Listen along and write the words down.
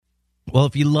Well,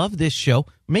 if you love this show,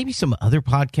 maybe some other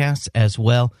podcasts as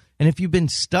well, and if you've been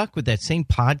stuck with that same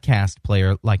podcast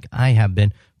player like I have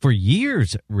been for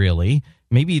years, really,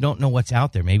 maybe you don't know what's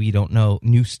out there. Maybe you don't know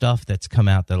new stuff that's come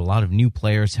out that a lot of new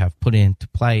players have put into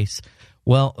place.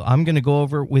 Well, I'm going to go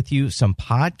over with you some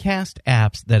podcast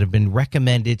apps that have been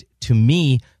recommended to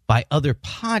me by other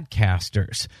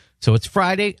podcasters. So it's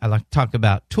Friday. I like to talk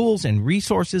about tools and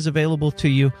resources available to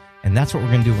you, and that's what we're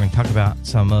going to do. We're going to talk about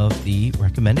some of the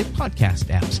recommended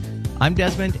podcast apps. I'm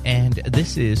Desmond, and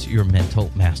this is your Mental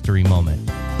Mastery Moment.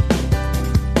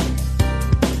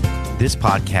 This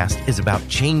podcast is about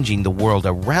changing the world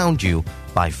around you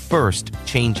by first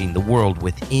changing the world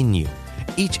within you.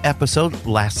 Each episode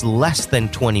lasts less than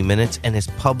 20 minutes and is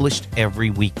published every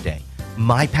weekday.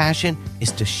 My passion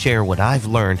is to share what I've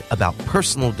learned about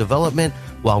personal development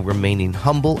while remaining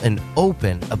humble and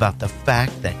open about the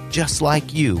fact that just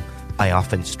like you, I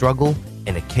often struggle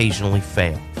and occasionally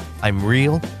fail. I'm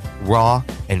real, raw,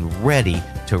 and ready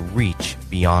to reach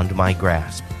beyond my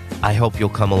grasp. I hope you'll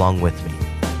come along with me.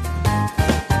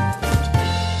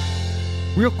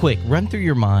 Real quick, run through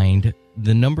your mind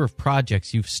the number of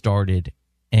projects you've started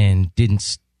and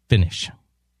didn't finish.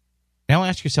 Now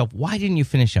ask yourself, why didn't you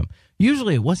finish them?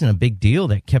 Usually it wasn't a big deal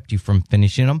that kept you from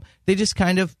finishing them. They just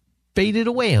kind of faded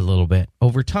away a little bit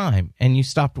over time, and you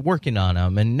stopped working on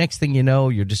them, and next thing you know,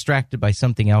 you're distracted by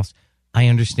something else. I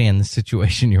understand the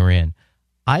situation you're in.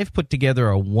 I've put together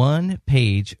a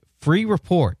one-page free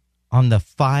report on the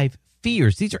 5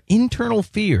 fears. These are internal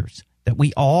fears that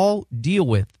we all deal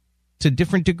with to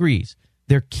different degrees.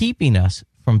 They're keeping us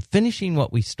from finishing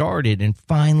what we started and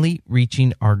finally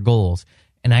reaching our goals.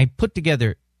 And I put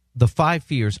together the 5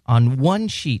 fears on one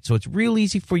sheet, so it's real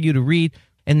easy for you to read.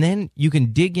 And then you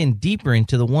can dig in deeper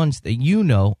into the ones that you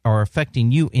know are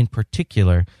affecting you in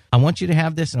particular. I want you to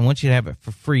have this, and I want you to have it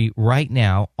for free right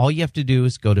now. All you have to do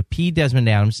is go to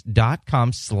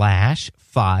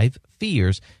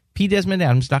pdesmondadams.com/5fears,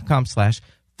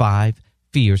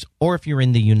 pdesmondadams.com/5fears. Or if you're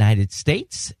in the United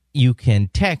States, you can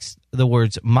text the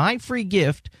words "my free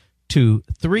gift" to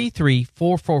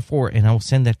 33444, and I will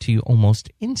send that to you almost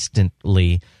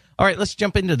instantly. All right, let's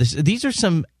jump into this. These are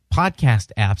some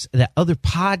podcast apps that other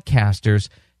podcasters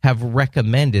have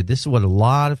recommended. This is what a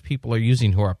lot of people are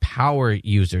using who are power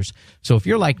users. So if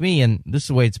you're like me, and this is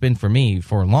the way it's been for me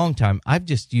for a long time, I've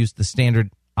just used the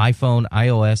standard iPhone,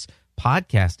 iOS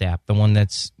podcast app, the one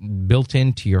that's built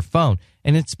into your phone.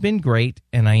 And it's been great,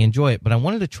 and I enjoy it. But I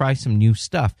wanted to try some new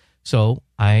stuff. So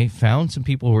I found some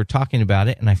people who were talking about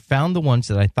it, and I found the ones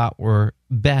that I thought were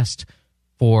best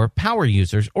for power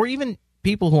users, or even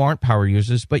people who aren't power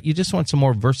users, but you just want some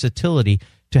more versatility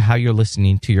to how you're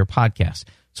listening to your podcast.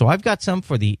 So I've got some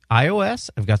for the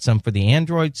iOS, I've got some for the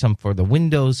Android, some for the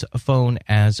Windows phone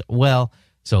as well.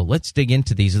 So let's dig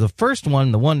into these. The first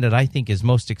one, the one that I think is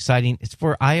most exciting, it's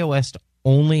for iOS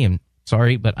only, and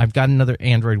sorry, but I've got another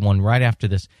Android one right after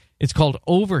this. It's called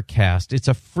Overcast. It's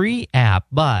a free app,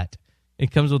 but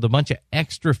it comes with a bunch of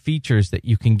extra features that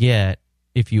you can get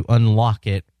if you unlock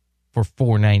it for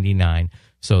 $4.99.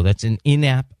 So that's an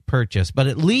in-app purchase. But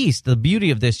at least the beauty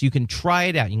of this, you can try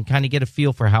it out. You can kind of get a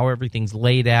feel for how everything's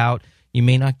laid out. You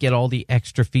may not get all the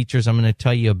extra features I'm going to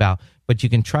tell you about, but you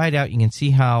can try it out. You can see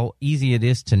how easy it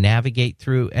is to navigate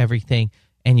through everything,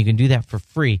 and you can do that for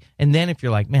free. And then if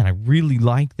you're like, man, I really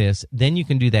like this, then you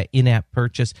can do that in-app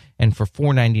purchase. And for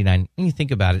 $4.99, when you think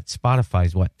about it,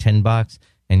 Spotify's what, $10?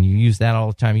 And you use that all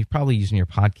the time. You're probably using your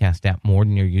podcast app more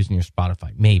than you're using your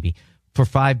Spotify, maybe. For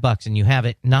 $5, and you have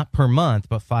it not per month,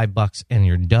 but $5, and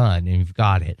you're done, and you've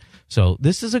got it. So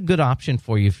this is a good option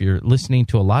for you if you're listening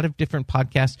to a lot of different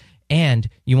podcasts and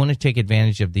you want to take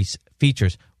advantage of these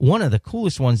features. One of the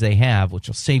coolest ones they have, which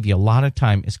will save you a lot of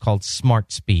time, is called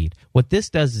Smart Speed. What this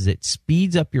does is it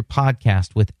speeds up your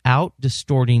podcast without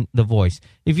distorting the voice.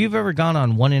 If you've ever gone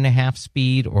on 1.5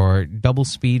 speed or double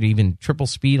speed or even triple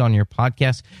speed on your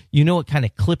podcast, you know it kind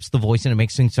of clips the voice and it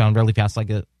makes things sound really fast.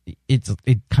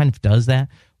 It kind of does that.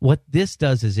 What this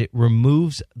does is it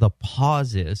removes the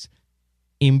pauses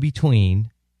in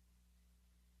between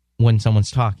when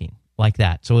someone's talking like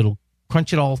that. So it'll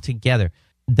crunch it all together.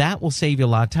 That will save you a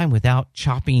lot of time without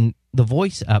chopping the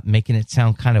voice up, making it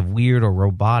sound kind of weird or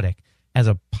robotic. As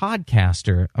a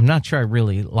podcaster, I'm not sure I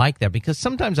really like that, because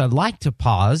sometimes I'd like to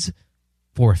pause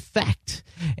for effect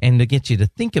and to get you to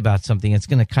think about something. It's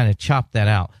going to kind of chop that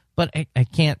out. But I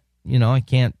can't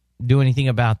do anything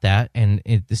about that, and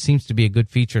this seems to be a good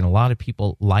feature, and a lot of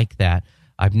people like that.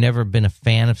 I've never been a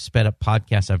fan of sped up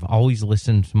podcasts. I've always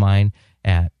listened to mine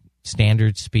at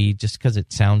standard speed just because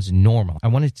it sounds normal. I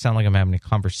want it to sound like I'm having a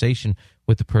conversation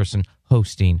with the person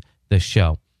hosting the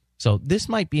show. So this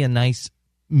might be a nice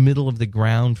middle of the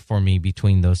ground for me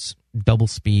between those double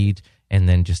speed and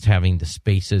then just having the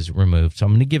spaces removed. So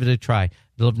I'm going to give it a try. I'd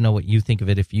love to know what you think of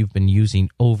it if you've been using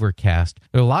Overcast.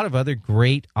 There are a lot of other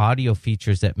great audio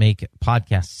features that make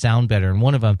podcasts sound better, and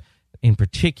one of them in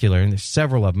particular, and there's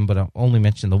several of them, but I'll only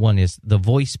mention the one, is the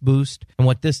voice boost. And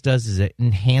what this does is it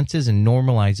enhances and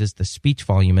normalizes the speech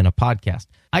volume in a podcast.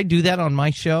 I do that on my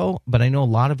show, but I know a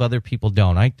lot of other people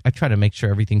don't. I try to make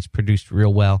sure everything's produced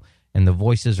real well and the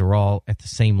voices are all at the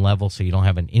same level so you don't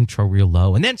have an intro real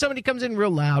low and then somebody comes in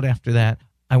real loud after that.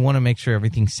 I want to make sure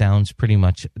everything sounds pretty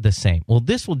much the same. Well,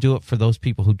 this will do it for those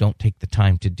people who don't take the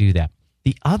time to do that.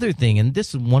 The other thing, and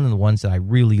this is one of the ones that I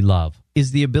really love,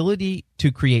 is the ability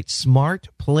to create smart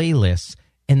playlists,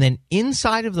 and then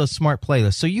inside of those smart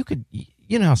playlists, so you could,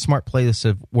 you know how smart playlists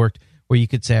have worked, where you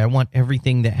could say, I want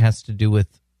everything that has to do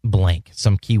with blank,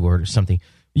 some keyword or something.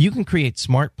 You can create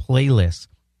smart playlists,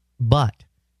 but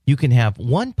you can have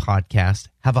one podcast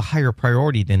have a higher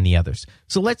priority than the others.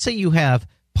 So let's say you have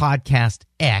podcast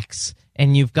X,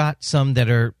 and you've got some that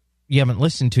are you haven't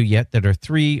listened to yet that are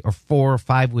 3 or 4 or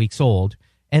 5 weeks old.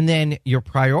 And then your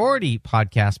priority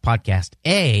podcast, podcast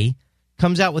A,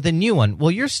 comes out with a new one.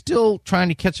 Well, you're still trying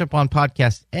to catch up on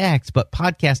podcast X, but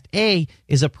podcast A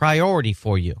is a priority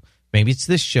for you. Maybe it's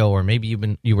this show, or maybe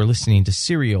you were listening to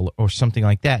Serial or something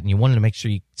like that, and you wanted to make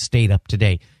sure you stayed up to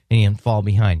date and you didn't fall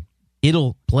behind.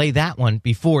 It'll play that one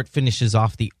before it finishes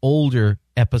off the older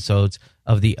episodes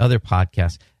of the other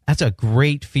podcasts. That's a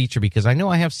great feature, because I know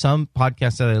I have some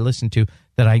podcasts that I listen to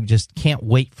that I just can't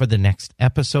wait for the next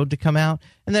episode to come out.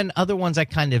 And then other ones I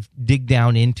kind of dig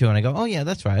down into and I go, oh, yeah,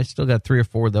 that's right. I still got 3 or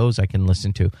 4 of those I can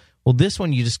listen to. Well, this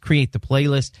one, you just create the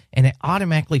playlist, and it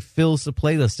automatically fills the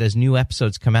playlist as new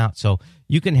episodes come out. So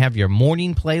you can have your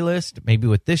morning playlist, maybe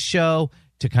with this show,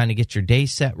 to kind of get your day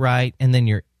set right, and then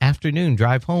your afternoon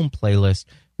drive home playlist,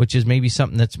 which is maybe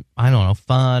something that's, I don't know,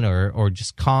 fun or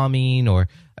just calming, or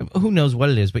who knows what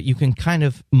it is, but you can kind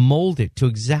of mold it to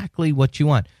exactly what you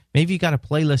want. Maybe you got a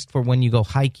playlist for when you go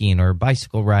hiking or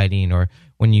bicycle riding, or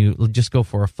when you just go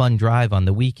for a fun drive on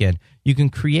the weekend. You can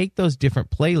create those different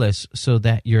playlists so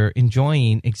that you're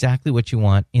enjoying exactly what you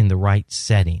want in the right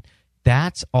setting.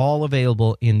 That's all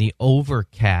available in the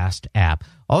Overcast app.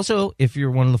 Also, if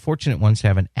you're one of the fortunate ones to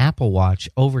have an Apple Watch,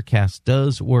 Overcast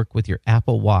does work with your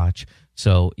Apple Watch.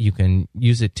 So you can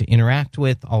use it to interact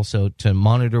with, also to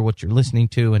monitor what you're listening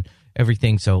to and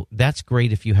everything. So that's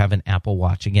great if you have an Apple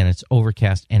Watch. Again, it's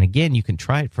Overcast. And again, you can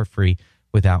try it for free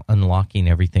without unlocking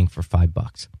everything for $5,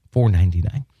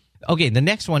 $4.99. Okay, the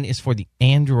next one is for the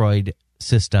Android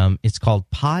system. It's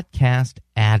called Podcast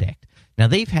Addict. Now,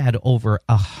 they've had over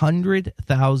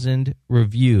 100,000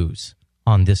 reviews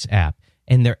on this app,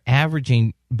 and they're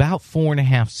averaging about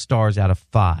 4.5 stars out of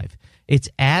 5. It's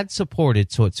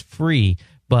ad-supported, so it's free,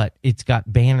 but it's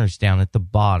got banners down at the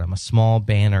bottom, a small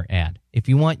banner ad. If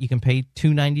you want, you can pay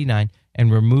 $2.99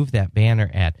 and remove that banner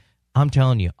ad. I'm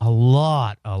telling you, a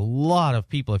lot of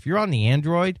people, if you're on the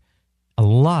Android, a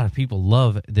lot of people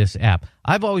love this app.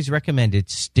 I've always recommended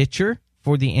Stitcher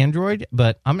for the Android,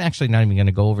 but I'm actually not even going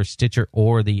to go over Stitcher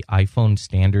or the iPhone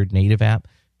standard native app,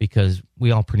 because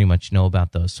we all pretty much know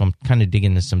about those. So I'm kind of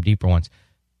digging into some deeper ones.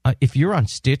 If you're on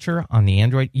Stitcher on the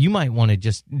Android, you might want to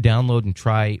just download and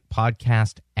try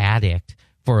Podcast Addict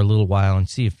for a little while and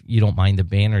see if you don't mind the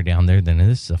banner down there. Then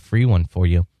this is a free one for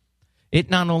you.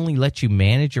 It not only lets you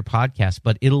manage your podcast,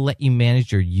 but it'll let you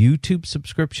manage your YouTube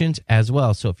subscriptions as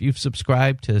well. So if you've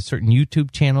subscribed to certain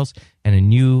YouTube channels and a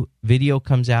new video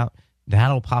comes out,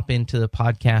 that'll pop into the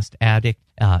Podcast Addict.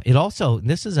 It also,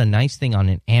 this is a nice thing on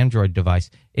an Android device,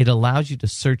 it allows you to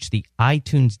search the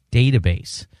iTunes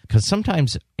database, because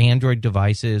sometimes Android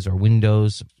devices or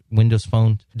Windows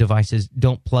Phone devices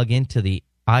don't plug into the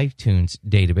iTunes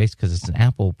database because it's an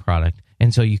Apple product.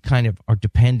 And so you kind of are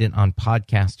dependent on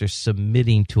podcasters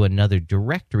submitting to another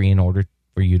directory in order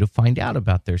for you to find out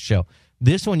about their show.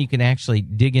 This one, you can actually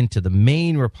dig into the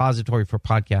main repository for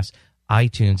podcasts,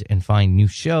 iTunes, and find new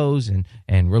shows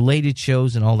and related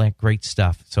shows and all that great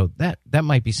stuff. So that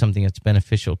might be something that's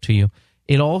beneficial to you.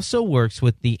 It also works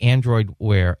with the Android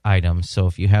Wear items. So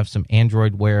if you have some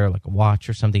Android Wear, like a watch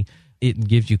or something, it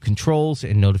gives you controls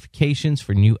and notifications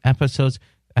for new episodes.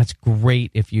 That's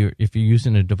great if you're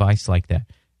using a device like that.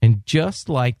 And just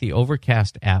like the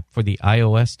Overcast app for the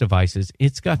iOS devices,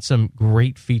 it's got some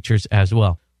great features as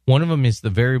well. One of them is the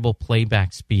variable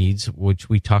playback speeds, which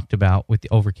we talked about with the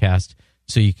Overcast,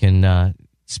 so you can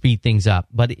speed things up.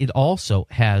 But it also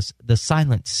has the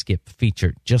silent skip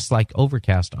feature, just like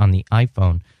Overcast on the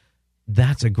iPhone.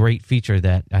 That's a great feature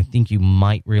that I think you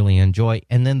might really enjoy.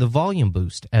 And then the volume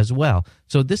boost as well.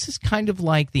 So this is kind of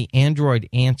like the Android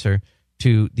answer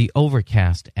to the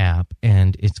Overcast app,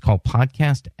 and it's called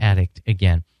Podcast Addict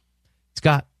again. It's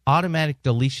got automatic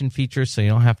deletion features, so you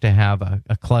don't have to have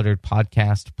a cluttered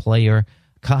podcast player,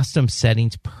 custom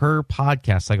settings per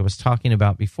podcast, like I was talking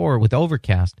about before with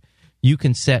Overcast. You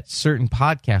can set certain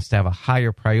podcasts to have a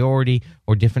higher priority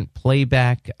or different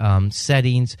playback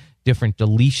settings, different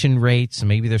deletion rates. So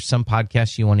maybe there's some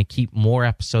podcasts you want to keep more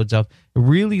episodes of. It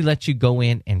really lets you go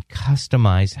in and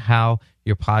customize how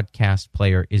your podcast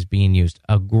player is being used.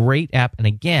 A great app. And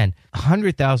again,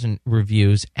 100,000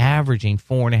 reviews, averaging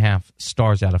 4.5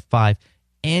 stars out of 5.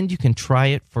 And you can try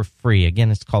it for free. Again,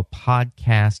 it's called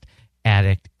Podcast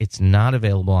Addict. It's not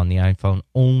available on the iPhone,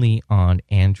 only on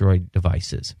Android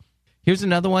devices. Here's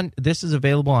another one. This is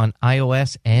available on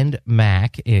iOS and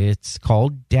Mac. It's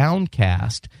called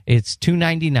Downcast. It's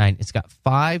 $2.99. It's got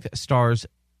 5 stars,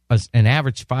 an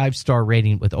average 5-star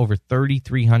rating with over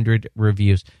 3,300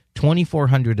 reviews.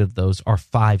 2,400 of those are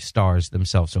 5 stars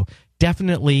themselves. So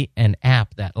definitely an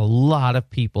app that a lot of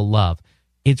people love.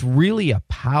 It's really a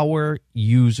power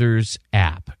users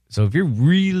app. So if you're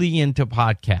really into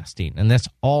podcasting and that's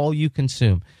all you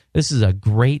consume, this is a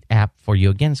great app for you.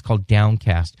 Again, it's called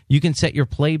Downcast. You can set your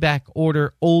playback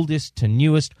order, oldest to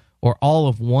newest, or all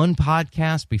of one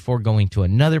podcast before going to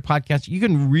another podcast. You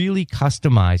can really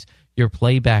customize your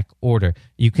playback order.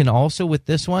 You can also, with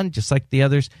this one, just like the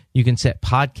others, you can set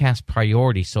podcast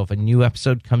priority. So if a new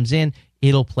episode comes in,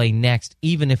 it'll play next,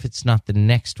 even if it's not the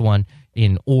next one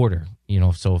in order.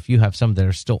 So if you have some that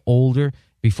are still older,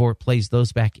 before it plays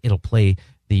those back, it'll play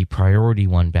the priority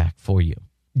one back for you.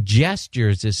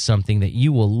 Gestures is something that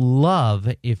you will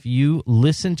love if you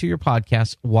listen to your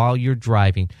podcast while you're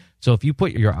driving. So if you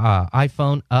put your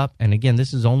iPhone up, and again,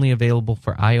 this is only available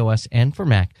for iOS and for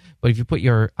Mac, but if you put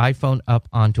your iPhone up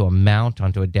onto a mount,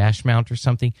 onto a dash mount or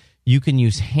something, you can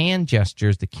use hand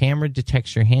gestures. The camera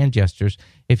detects your hand gestures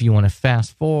if you want to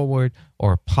fast forward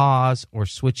or pause or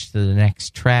switch to the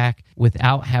next track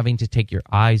without having to take your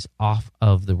eyes off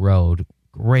of the road.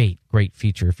 Great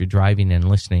feature if you're driving and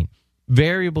listening.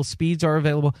 Variable speeds are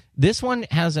available. This one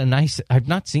has a nice, I've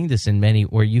not seen this in many,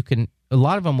 where you can, a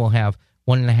lot of them will have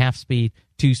 1.5 speed,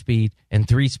 2 speed, and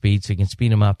 3 speed, so you can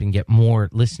speed them up and get more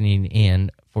listening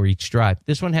in for each drive.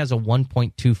 This one has a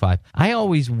 1.25. I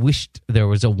always wished there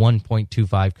was a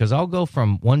 1.25 because I'll go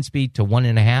from 1 speed to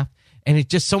 1.5, and it's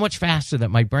just so much faster that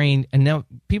my brain, and now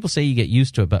people say you get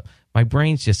used to it, but my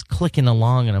brain's just clicking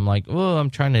along, and I'm like, oh, I'm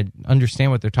trying to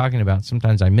understand what they're talking about.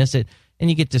 Sometimes I miss it. And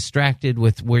you get distracted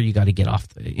with where you got to get off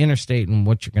the interstate and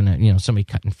what you're going to, somebody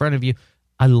cut in front of you.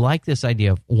 I like this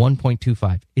idea of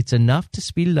 1.25. It's enough to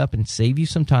speed it up and save you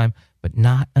some time, but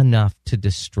not enough to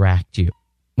distract you.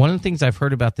 One of the things I've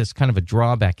heard about this, kind of a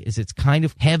drawback, is it's kind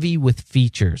of heavy with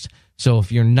features. So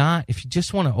if you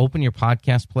just want to open your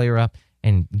podcast player up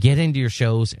and get into your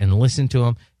shows and listen to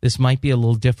them, this might be a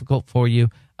little difficult for you.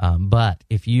 But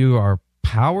if you are a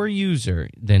power user,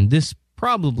 then this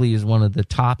probably is one of the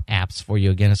top apps for you.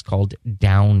 Again, it's called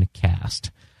Downcast.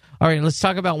 All right, let's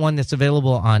talk about one that's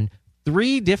available on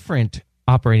 3 different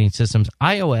operating systems,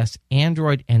 iOS,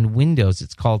 Android, and Windows.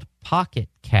 It's called Pocket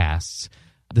Casts.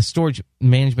 The storage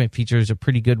management features are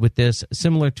pretty good with this,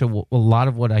 similar to a lot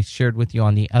of what I shared with you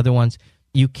on the other ones.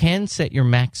 You can set your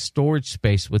max storage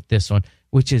space with this one,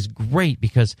 which is great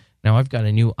because now I've got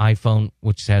a new iPhone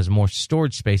which has more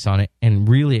storage space on it, and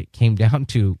really it came down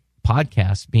to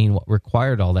podcasts being what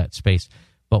required all that space.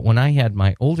 But when I had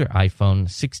my older iPhone,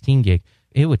 16 gig,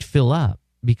 it would fill up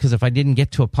because if I didn't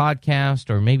get to a podcast,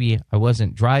 or maybe I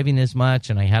wasn't driving as much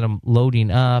and I had them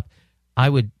loading up, I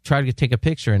would try to take a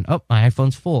picture and, my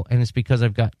iPhone's full. And it's because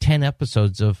I've got 10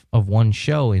 episodes of one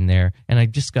show in there, and I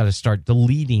just got to start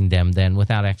deleting them then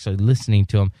without actually listening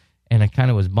to them. And I kind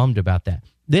of was bummed about that.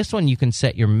 This one, you can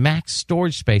set your max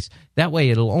storage space. That way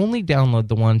it'll only download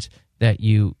the ones that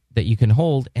you can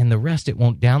hold, and the rest it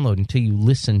won't download until you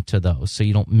listen to those, so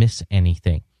you don't miss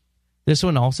anything. This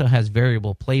one also has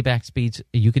variable playback speeds.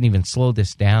 You can even slow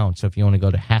this down. So if you want to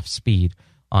go to half speed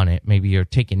on it, maybe you're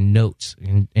taking notes,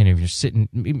 and if you're sitting,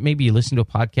 maybe you listen to a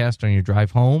podcast on your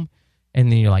drive home,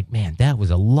 and then you're like, man, that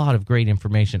was a lot of great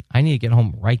information. I need to get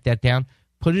home, write that down,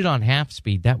 put it on half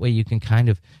speed. That way you can kind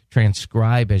of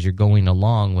transcribe as you're going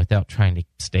along without trying to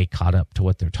stay caught up to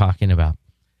what they're talking about.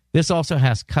 This also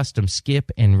has custom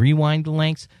skip and rewind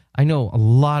lengths. I know a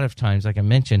lot of times, like I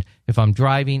mentioned, if I'm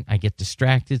driving, I get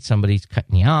distracted, somebody's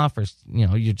cutting me off, or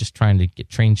you're just trying to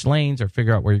change lanes or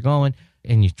figure out where you're going,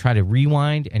 and you try to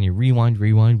rewind, and you rewind,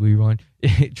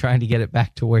 trying to get it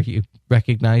back to where you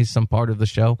recognize some part of the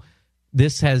show.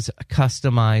 This has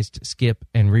customized skip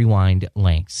and rewind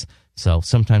lengths. So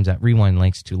sometimes that rewind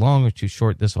length's too long or too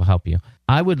short. This will help you.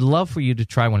 I would love for you to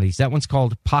try one of these. That one's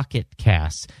called Pocket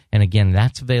Casts. And again,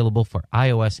 that's available for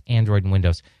iOS, Android, and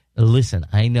Windows. Listen,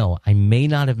 I know I may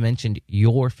not have mentioned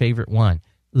your favorite one.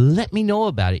 Let me know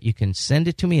about it. You can send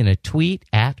it to me in a tweet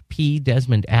at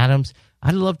 @PDesmondAdams.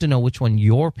 I'd love to know which one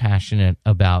you're passionate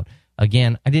about.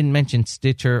 Again, I didn't mention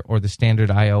Stitcher or the standard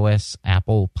iOS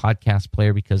Apple podcast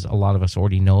player because a lot of us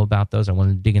already know about those. I want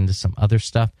to dig into some other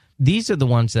stuff. These are the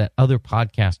ones that other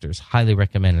podcasters highly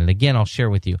recommend. And again, I'll share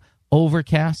with you.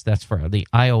 Overcast, that's for the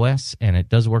iOS, and it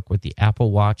does work with the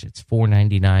Apple Watch. It's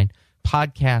 $4.99.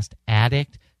 Podcast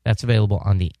Addict, that's available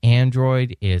on the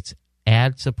Android. It's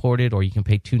ad-supported, or you can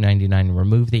pay $2.99 and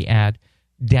remove the ad.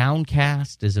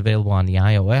 Downcast is available on the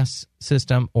iOS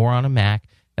system or on a Mac.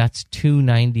 That's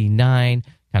 $2.99,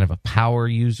 kind of a power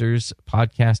users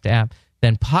podcast app.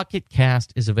 Then Pocket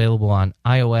Cast is available on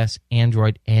iOS,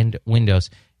 Android, and Windows.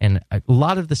 And a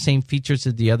lot of the same features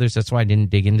as the others. That's why I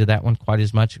didn't dig into that one quite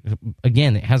as much.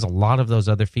 Again, it has a lot of those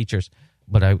other features,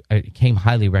 but it came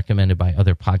highly recommended by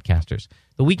other podcasters.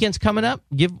 The weekend's coming up.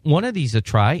 Give one of these a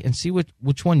try and see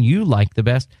which one you like the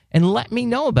best, and let me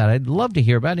know about it. I'd love to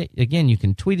hear about it. Again, you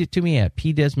can tweet it to me at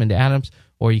 @PDesmondAdams,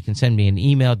 or you can send me an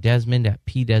email,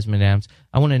 Desmond@PDesmondAdams.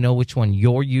 I want to know which one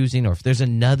you're using, or if there's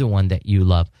another one that you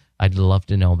love. I'd love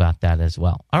to know about that as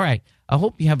well. All right. I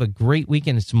hope you have a great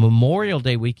weekend. It's Memorial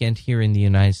Day weekend here in the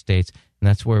United States, and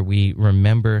that's where we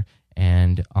remember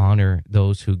and honor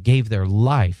those who gave their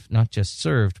life, not just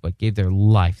served, but gave their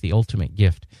life, the ultimate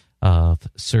gift of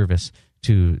service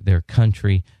to their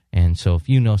country. And so if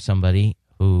you know somebody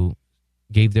who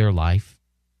gave their life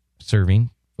serving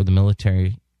for the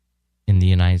military in the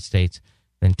United States,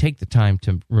 then take the time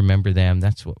to remember them.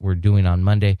 That's what we're doing on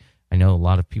Monday. I know a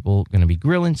lot of people are going to be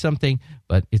grilling something,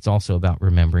 but it's also about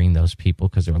remembering those people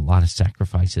because there are a lot of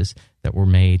sacrifices that were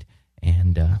made,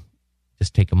 and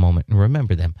just take a moment and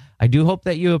remember them. I do hope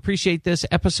that you appreciate this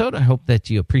episode. I hope that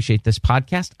you appreciate this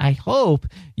podcast. I hope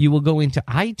you will go into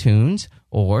iTunes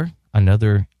or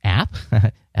another app,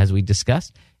 as we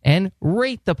discussed, and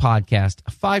rate the podcast.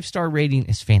 A 5-star rating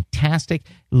is fantastic.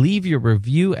 Leave your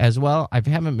review as well. I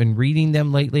haven't been reading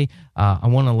them lately. I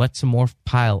want to let some more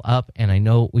pile up, and I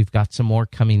know we've got some more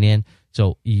coming in.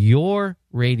 So your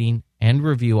rating and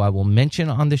review I will mention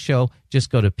on the show. Just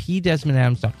go to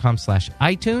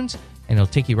pdesmondadams.com/iTunes, and it'll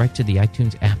take you right to the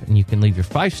iTunes app, and you can leave your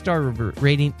 5-star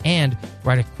rating and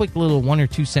write a quick little 1 or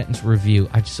 2 sentence review.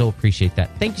 I just so appreciate that.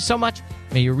 Thank you so much.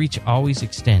 May your reach always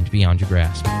extend beyond your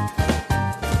grasp.